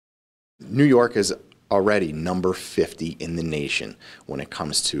New York is already number 50 in the nation when it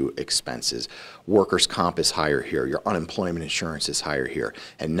comes to expenses. Workers' comp is higher here, your unemployment insurance is higher here,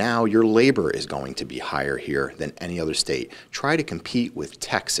 and now your labor is going to be higher here than any other state. Try to compete with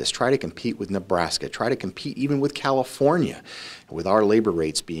Texas, try to compete with Nebraska, try to compete even with California, with our labor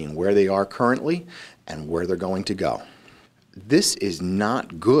rates being where they are currently and where they're going to go. This is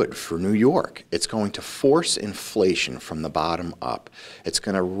not good for New York. It's going to force inflation from the bottom up. It's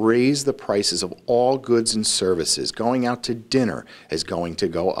going to raise the prices of all goods and services. Going out to dinner is going to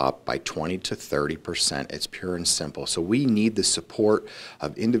go up by 20 to 30%. It's pure and simple. So we need the support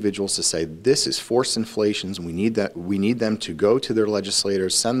of individuals to say this is forced inflation. We need them to go to their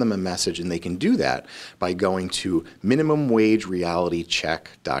legislators, send them a message, and they can do that by going to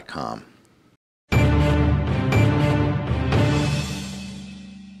minimumwagerealitycheck.com.